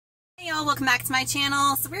y'all, welcome back to my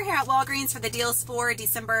channel. So we're here at Walgreens for the deals for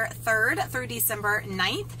December 3rd through December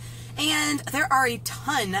 9th, and there are a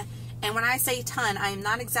ton, and when I say ton, I am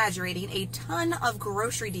not exaggerating, a ton of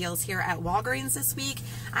grocery deals here at Walgreens this week.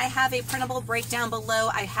 I have a printable breakdown below.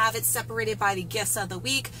 I have it separated by the gifts of the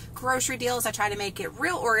week. Grocery deals, I try to make it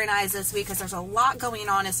real organized this week because there's a lot going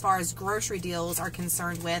on as far as grocery deals are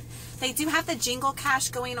concerned with. They do have the Jingle Cash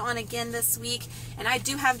going on again this week, and I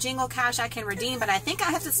do have Jingle Cash I can redeem, but I think I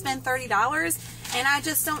have to spend $30, and I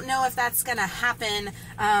just don't know if that's going to happen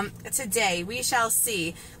today. We shall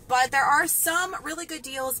see. But there are some really good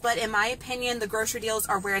deals, but in my opinion, the grocery deals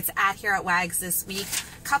are where it's at here at WAGS this week.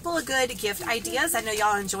 Couple of good gift ideas. I know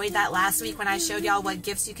y'all enjoyed that last week when I showed y'all what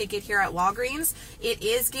gifts you could get here at Walgreens. It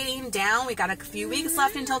is getting down. We got a few weeks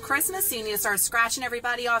left until Christmas, so you need to start scratching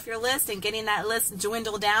everybody off your list and getting that list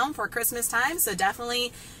dwindled down for Christmas time. So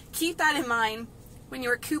definitely keep that in mind when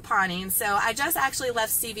you're couponing. So I just actually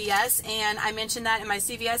left CVS, and I mentioned that in my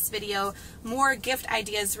CVS video, more gift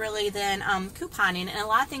ideas really than couponing. And a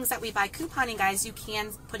lot of things that we buy couponing, guys, you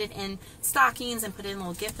can put it in stockings and put it in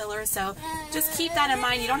little gift fillers. So just keep that in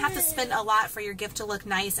mind. You don't have to spend a lot for your gift to look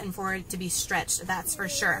nice and for it to be stretched, that's for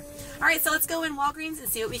sure. All right, so let's go in Walgreens and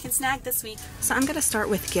see what we can snag this week. So I'm gonna start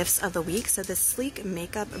with gifts of the week. So this Sleek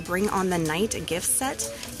Makeup Bring on the Night gift set,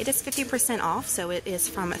 it is 50% off. So it is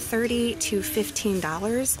from $30 to $15.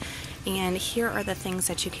 And here are the things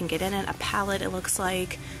that you can get in it. A palette, it looks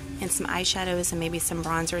like, and some eyeshadows and maybe some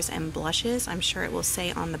bronzers and blushes. I'm sure it will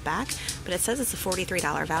say on the back, but it says it's a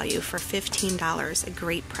 $43 value for $15. A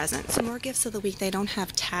great present. Some more gifts of the week. They don't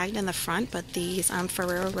have tagged in the front, but these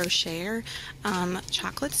Ferrero Rocher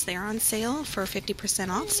chocolates, they're on sale for 50%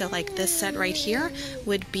 off. So like this set right here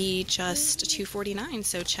would be just $2.49.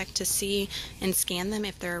 So check to see and scan them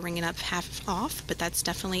if they're ringing up half off, but that's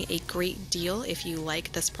definitely a great deal if you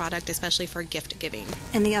like this product, especially for gift giving.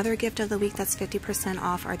 And the other gift of the week that's 50%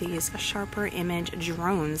 off are these Sharper Image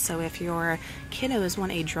drones. So if your kiddos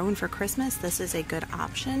want a drone for Christmas, this is a good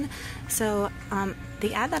option. So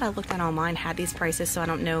the ad that I looked at online had these prices, so I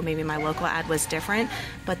don't know, maybe my local ad was different,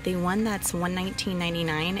 but the one that's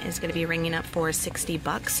 $119.99 is going to be ringing up for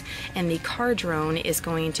 $60, and the car drone is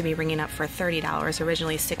going to be ringing up for $30,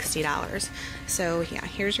 originally $60. So yeah,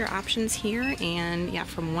 here's your options here, and yeah,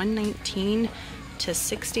 from $119 to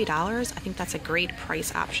 $60. I think that's a great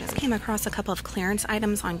price option. I came across a couple of clearance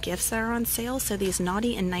items on gifts that are on sale. So these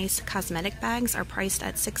Naughty and Nice cosmetic bags are priced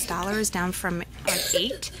at $6, down from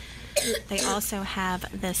 $8. They also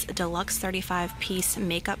have this deluxe 35-piece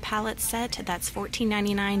makeup palette set that's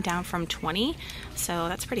 $14.99, down from $20, so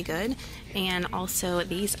that's pretty good. And also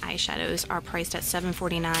these eyeshadows are priced at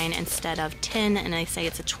 $7.49 instead of $10, and they say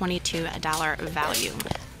it's a $22 value.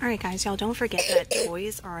 Alright guys, y'all don't forget that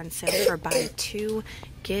toys are on sale for buy two,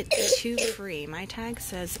 get two free. My tag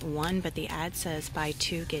says one, but the ad says buy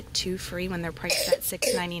two, get two free when they're priced at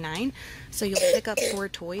 $6.99. So you'll pick up 4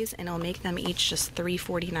 toys and it'll make them each just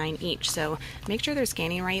 $3.49 each. So make sure they're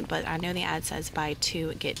scanning right, but I know the ad says buy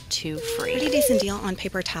two, get two free. Pretty decent deal on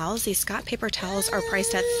paper towels. These Scott paper towels are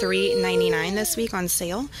priced at $3.99 this week on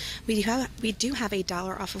sale. We do have a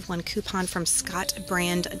 $1 off of one coupon from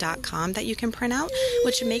scottbrand.com that you can print out,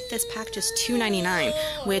 which would make this pack just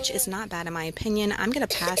 $2.99, which is not bad in my opinion. I'm gonna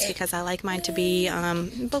pass because I like mine to be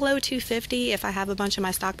below $2.50 if I have a bunch in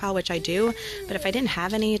my stockpile, which I do, but if I didn't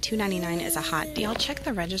have any, $2.99 is a hot deal. I'll check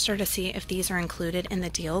the register to see if these are included in the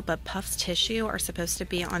deal, but Puffs tissue are supposed to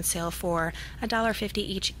be on sale for $1.50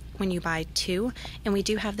 each when you buy 2, and we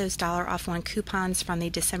do have those $1 off one coupons from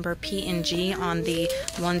the December P&G on the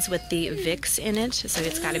ones with the Vicks in it, so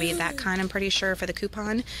it's got to be that kind, I'm pretty sure, for the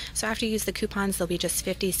coupon. So after you use the coupons, they'll be just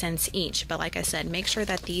 50 cents each, but like I said, make sure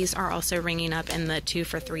that these are also ringing up in the 2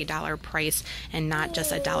 for $3 price and not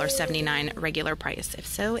just a $1.79 regular price. If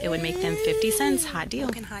so, it would make them 50 cents. Hot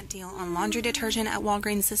deal. Hot deal on laundry detergent at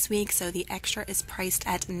Walgreens this week. So the extra is priced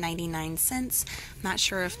at 99 cents. Not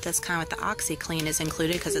sure if this kind with the OxyClean is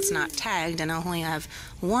included because it's not tagged, and I only have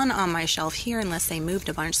one on my shelf here unless they moved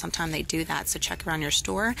a bunch. Sometimes they do that, so check around your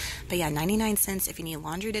store. But yeah, 99 cents if you need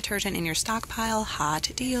laundry detergent in your stockpile.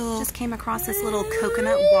 Hot deal. Just came across this little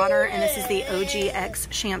coconut water, and this is the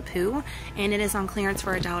OGX shampoo, and it is on clearance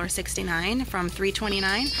for $1.69 from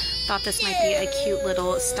 $3.29. Thought this might be a cute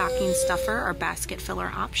little stocking stuffer or basket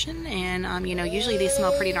filler option, and you know, usually these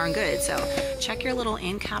smell pretty darn good, so check your little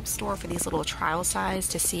end cap store for these little trial size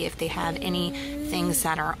to see if they have any things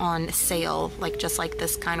that are on sale, like just like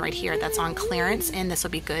this kind right here that's on clearance, and this will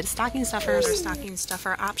be good. Stocking stuffers or stocking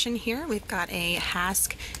stuffer option here. We've got a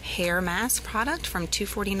Hask hair mask product from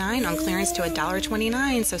 $2.49 on clearance to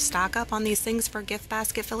 $1.29, so stock up on these things for gift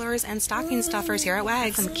basket fillers and stocking stuffers here at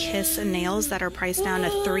WAGS. Some Kiss nails that are priced down to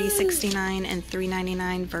 $3 $3.69 and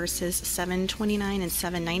 $3.99 versus $7.29 and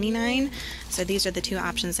 $7.99. So these are the two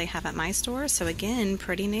options they have at my store. So again,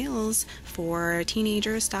 pretty nails for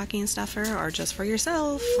teenagers, stocking stuffer, or just for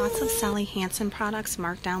yourself. Lots of Sally Hansen products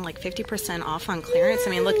marked down like 50% off on clearance. I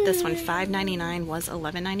mean, look at this one, $5.99 was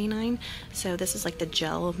 $11.99. So this is like the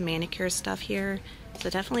gel manicure stuff here. So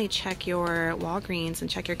definitely check your Walgreens and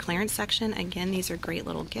check your clearance section. Again, these are great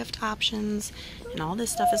little gift options, and all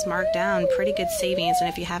this stuff is marked down, pretty good savings. And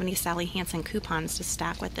if you have any Sally Hansen coupons to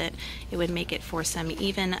stack with it, it would make it for some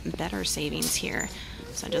even better savings here.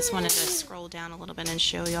 So I just wanted to scroll down a little bit and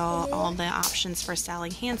show y'all all the options for Sally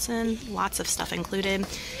Hansen, lots of stuff included.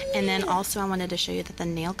 And then also I wanted to show you that the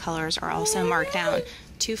nail colors are also marked down,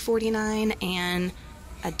 $2.49 and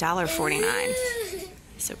 $1.49.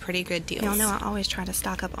 So pretty good deals. Y'all know I always try to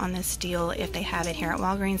stock up on this deal if they have it here at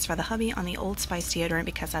Walgreens for the hubby on the Old Spice deodorant,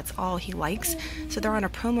 because that's all he likes. So they're on a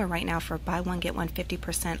promo right now for buy one get one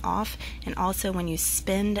 50% off, and also when you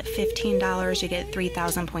spend $15 you get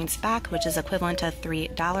 3,000 points back, which is equivalent to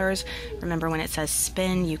 $3. Remember, when it says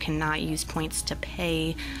spend, you cannot use points to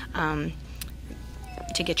pay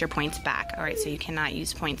to get your points back. All right, so you cannot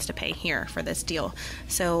use points to pay here for this deal.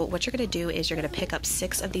 So what you're going to do is you're going to pick up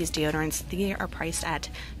 6 of these deodorants. They are priced at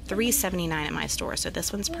 $3.79 at my store. So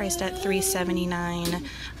this one's priced at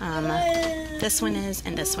 $3.79. This one is,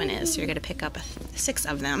 and this one is. So you're going to pick up 6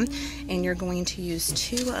 of them, and you're going to use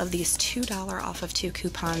 2 of these $2 off of 2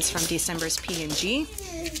 coupons from December's P&G.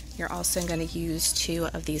 You're also going to use 2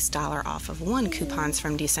 of these $1 off of 1 coupons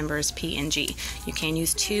from December's P&G. You can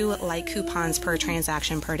use 2 light coupons per transaction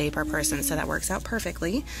per day per person, so that works out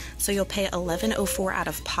perfectly. So you'll pay $11.04 out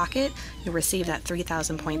of pocket. You'll receive that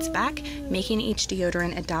 3,000 points back, making each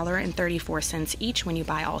deodorant $1.34 each when you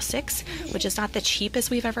buy all 6, which is not the cheapest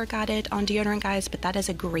we've ever got it on deodorant, guys, but that is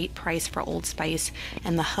a great price for Old Spice,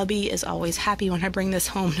 and the hubby is always happy when I bring this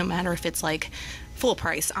home, no matter if it's like full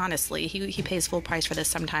price. Honestly, he pays full price for this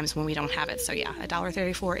sometimes when we don't have it. So yeah,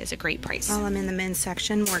 $1.34 is a great price. While I'm in the men's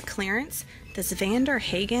section, more clearance. This Vander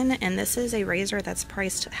Hagen, and this is a razor that's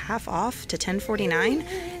priced half off to $10.49,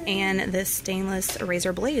 and this stainless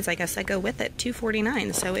razor blades, I guess, that go with it,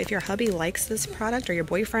 $2.49. So if your hubby likes this product, or your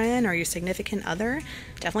boyfriend, or your significant other,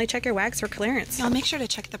 definitely check your wags for clearance. Y'all make sure to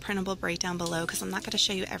check the printable breakdown below, because I'm not going to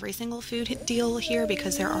show you every single food deal here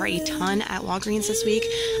because there are a ton at Walgreens this week.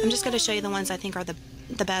 I'm just going to show you the ones I think are the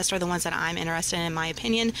best, or the ones that I'm interested in my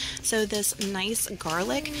opinion. So this nice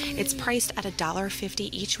garlic, it's priced at $1.50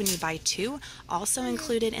 each when you buy 2. Also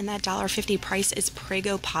included in that $1.50 price is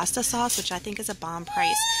Prego pasta sauce, which I think is a bomb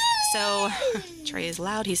price. So Trey is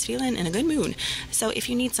loud, he's feeling in a good mood. So if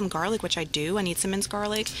you need some garlic, which I do, I need some minced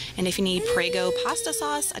garlic, and if you need Prego pasta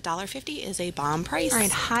sauce, $1.50 is a bomb price. All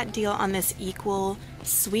right, hot deal on this Equal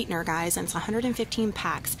sweetener, guys, and it's 115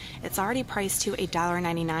 packs. It's already priced to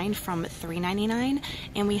 $1.99 from $3.99,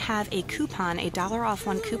 and we have a coupon, $1 off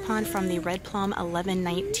 1 coupon from the Red Plum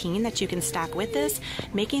 1119 that you can stack with this,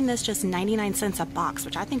 making this just 99 cents a box,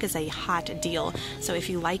 which I think is a hot deal. So if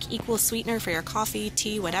you like Equal sweetener for your coffee,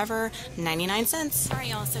 tea, whatever, 99 cents. All right,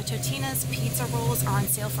 y'all, so Totino's pizza rolls are on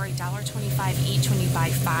sale for $1.25 each when you buy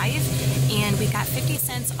 5, and we got 50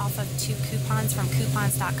 cents off of 2 coupons from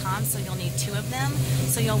coupons.com, so you'll need 2 of them.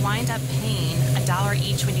 So you'll wind up paying $1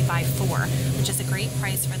 each when you buy 4, which is a great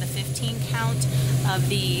price for the 15 count of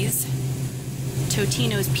these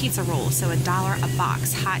Totino's pizza rolls. So $1 a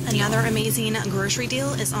box, hot deal. Another amazing grocery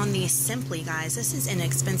deal is on the Simply, guys. This is an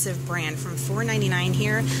expensive brand, from $4.99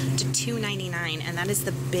 here to $2.99, and that is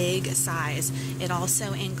the big size. It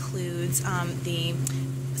also includes the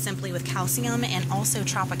Simply with calcium, and also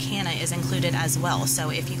Tropicana is included as well. So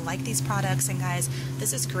if you like these products, and guys,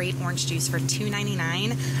 this is great orange juice for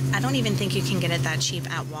 $2.99. I don't even think you can get it that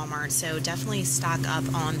cheap at Walmart, so definitely stock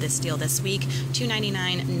up on this deal this week.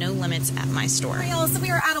 $2.99, no limits at my store. All right, y'all, so we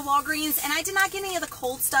are out of Walgreens, and I did not get any of the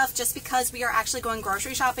cold stuff just because we are actually going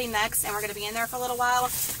grocery shopping next, and we're going to be in there for a little while,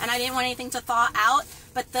 and I didn't want anything to thaw out.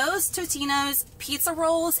 But those Totino's pizza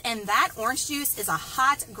rolls and that orange juice is a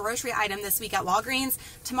hot grocery item this week at Walgreens.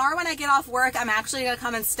 Tomorrow when I get off work, I'm actually going to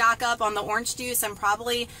come and stock up on the orange juice and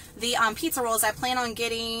probably the pizza rolls. I plan on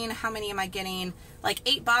getting, how many am I getting? Like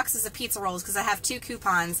 8 boxes of pizza rolls because I have 2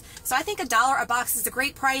 coupons. So I think $1 a box is a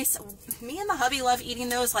great price. Me and the hubby love eating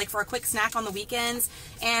those like for a quick snack on the weekends.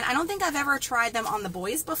 And I don't think I've ever tried them on the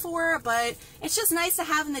boys before, but it's just nice to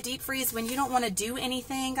have in the deep freeze when you don't want to do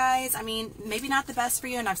anything, guys. I mean, maybe not the best for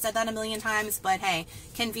you, and I've said that a million times, but hey,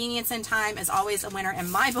 convenience and time is always a winner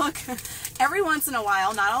in my book. Every once in a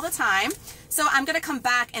while, not all the time. So I'm going to come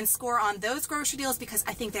back and score on those grocery deals because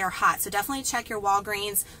I think they are hot. So definitely check your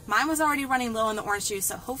Walgreens. Mine was already running low on the orange juice,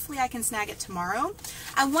 so hopefully I can snag it tomorrow.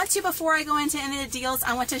 I want to, before I go into any of the deals,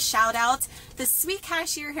 I want to shout out the sweet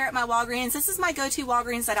cashier here at my Walgreens. This is my go-to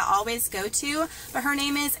Walgreens that I always go to, but her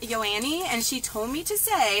name is Yoannie, and she told me to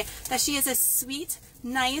say that she is a sweet,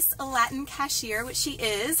 nice Latin cashier, which she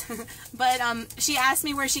is, but she asked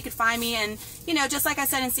me where she could find me, and you know, just like I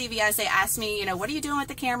said in CVS, they asked me, you know, what are you doing with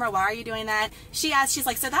the camera, why are you doing that? She's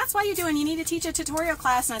like, so that's why you're doing, you need to teach a tutorial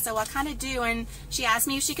class. And I said, well, I kind of do. And she asked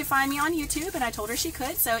me if she could find me on YouTube, and I told her she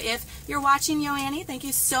could. So if you're watching, Yoannie, thank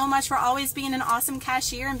you so much for always being an awesome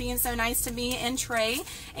cashier and being so nice to me and Trey,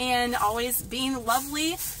 and always being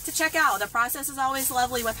lovely to check out. The process is always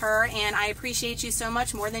lovely with her, and I appreciate you so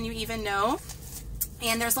much, more than you even know.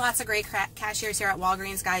 And there's lots of great cashiers here at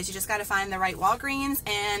Walgreens, guys. You just got to find the right Walgreens.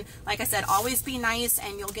 And like I said, always be nice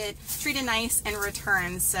and you'll get treated nice in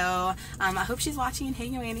return. So I hope she's watching. Hey,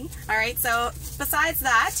 Yoannie. All right, so besides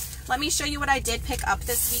that, let me show you what I did pick up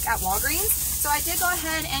this week at Walgreens. So I did go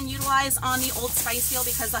ahead and utilize on the Old Spice deal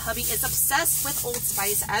because the hubby is obsessed with Old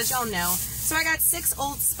Spice, as y'all know. So I got 6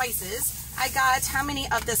 Old Spices. I got how many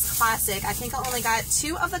of this classic? I think I only got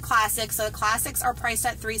 2 of the classics. So the classics are priced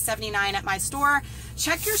at $3.79 at my store.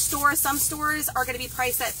 Check your store. Some stores are going to be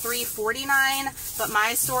priced at $3.49, but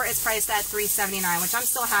my store is priced at $3.79, which I'm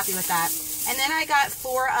still happy with that. And then I got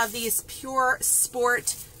 4 of these Pure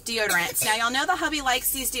Sport deodorants. Now, y'all know the hubby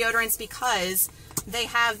likes these deodorants because they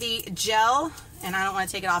have the gel, and I don't want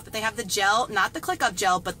to take it off, but they have the gel, not the click up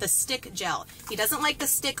gel, but the stick gel. He doesn't like the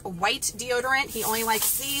stick white deodorant. He only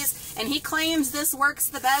likes these, and he claims this works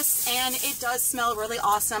the best, and it does smell really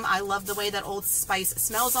awesome. I love the way that Old Spice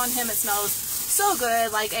smells on him. It smells so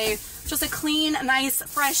good, like just a clean, nice,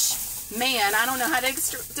 fresh man. I don't know how to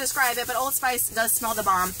describe it, but Old Spice does smell the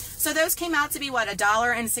bomb. So those came out to be, what,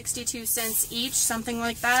 $1.62 each, something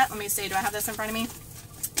like that. Let me see, do I have this in front of me?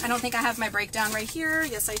 I don't think I have my breakdown right here.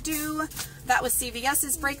 Yes, I do. That was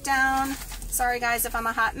CVS's breakdown. Sorry, guys, if I'm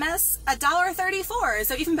a hot mess. $1.34,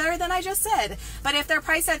 so even better than I just said. But if they're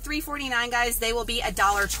priced at $3.49, guys, they will be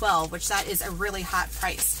 $1.12, which that is a really hot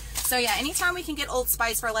price. So yeah, anytime we can get Old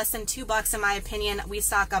Spice for less than $2, in my opinion, we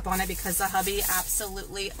stock up on it because the hubby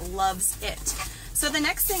absolutely loves it. So the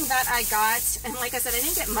next thing that I got, and like I said, I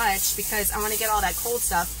didn't get much because I want to get all that cold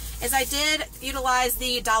stuff, is I did utilize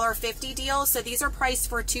the $1.50 deal. So these are priced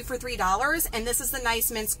for 2 for $3, and this is the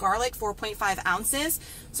nice minced garlic, 4.5 ounces.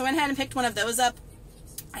 So I went ahead and picked one of those up.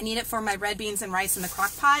 I need it for my red beans and rice in the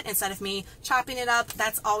crock pot instead of me chopping it up.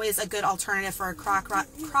 That's always a good alternative for a crock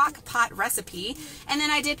pot recipe. And then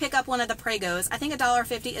I did pick up one of the Pregos. I think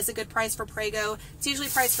 $1.50 is a good price for Prego. It's usually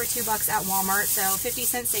priced for $2 at Walmart, so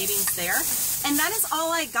 50-cent savings there. And that is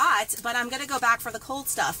all I got, but I'm going to go back for the cold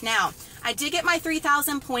stuff. Now, I did get my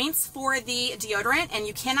 3,000 points for the deodorant, and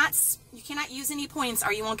you cannot use any points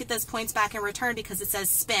or you won't get those points back in return because it says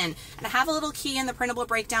spin. And I have a little key in the printable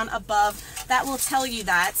breakdown above that will tell you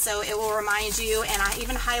that, so it will remind you, and I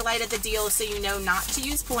even highlighted the deal so you know not to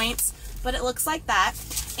use points, but it looks like that.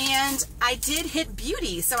 And I did hit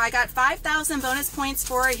beauty, so I got 5,000 bonus points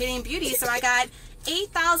for hitting beauty, so I got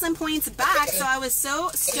 8,000 points back, so I was so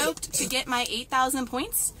stoked to get my 8,000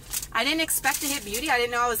 points. I didn't expect to hit beauty. I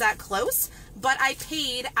didn't know I was that close, but I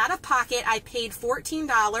paid out of pocket. I paid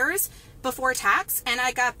 $14 before tax, and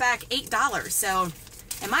I got back $8. So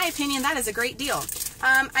in my opinion, that is a great deal.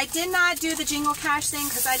 I did not do the jingle cash thing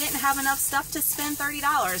because I didn't have enough stuff to spend $30.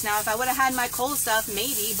 Now, if I would have had my cold stuff,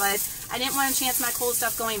 maybe, but I didn't want to chance my cold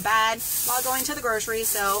stuff going bad while going to the grocery,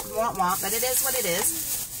 so womp, but it is what it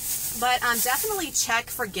is. But definitely check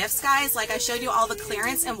for gifts, guys. Like I showed you all the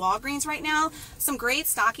clearance in Walgreens right now. Some great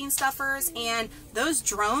stocking stuffers, and those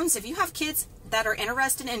drones, if you have kids that are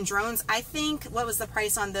interested in drones, I think, what was the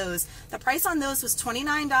price on those? The price on those was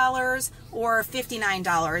 $29 or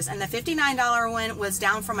 $59, and the $59 one was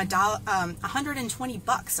down from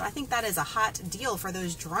 $120. So I think that is a hot deal for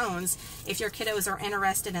those drones if your kiddos are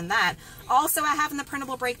interested in that. Also, I have in the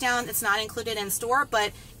printable breakdown, it's not included in store,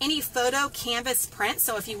 but any photo canvas print,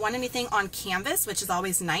 so if you want anything on canvas, which is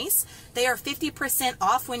always nice, they are 50%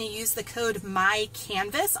 off when you use the code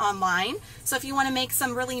MyCanvas online. So if you want to make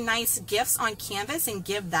some really nice gifts on canvas and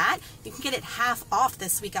give that, you can get it half off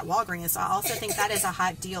this week at Walgreens. So I also think that is a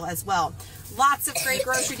hot deal as well. Lots of great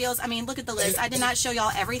grocery deals. I mean, look at the list. I did not show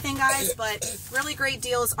y'all everything, guys, but really great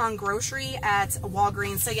deals on grocery at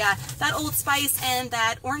Walgreens. So yeah, that Old Spice and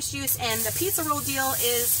that orange juice and the pizza roll deal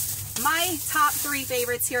is my top 3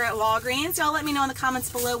 favorites here at Walgreens. Y'all let me know in the comments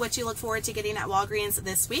below what you look forward to getting at Walgreens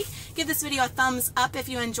this week. Give this video a thumbs up if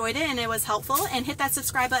you enjoyed it and it was helpful, and hit that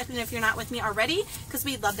subscribe button if you're not with me already, because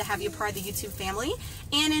we'd love to have you part of the YouTube family.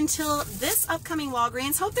 And until this upcoming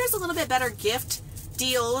Walgreens, hope there's a little bit better gift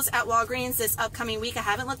deals at Walgreens this upcoming week. I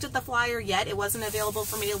haven't looked at the flyer yet. It wasn't available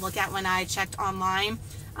for me to look at when I checked online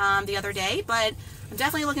the other day, but I'm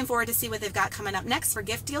definitely looking forward to see what they've got coming up next for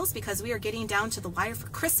gift deals, because we are getting down to the wire for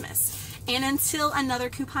Christmas. And until another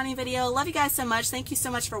couponing video, love you guys so much. Thank you so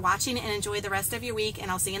much for watching, and enjoy the rest of your week, and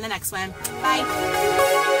I'll see you in the next one. Bye.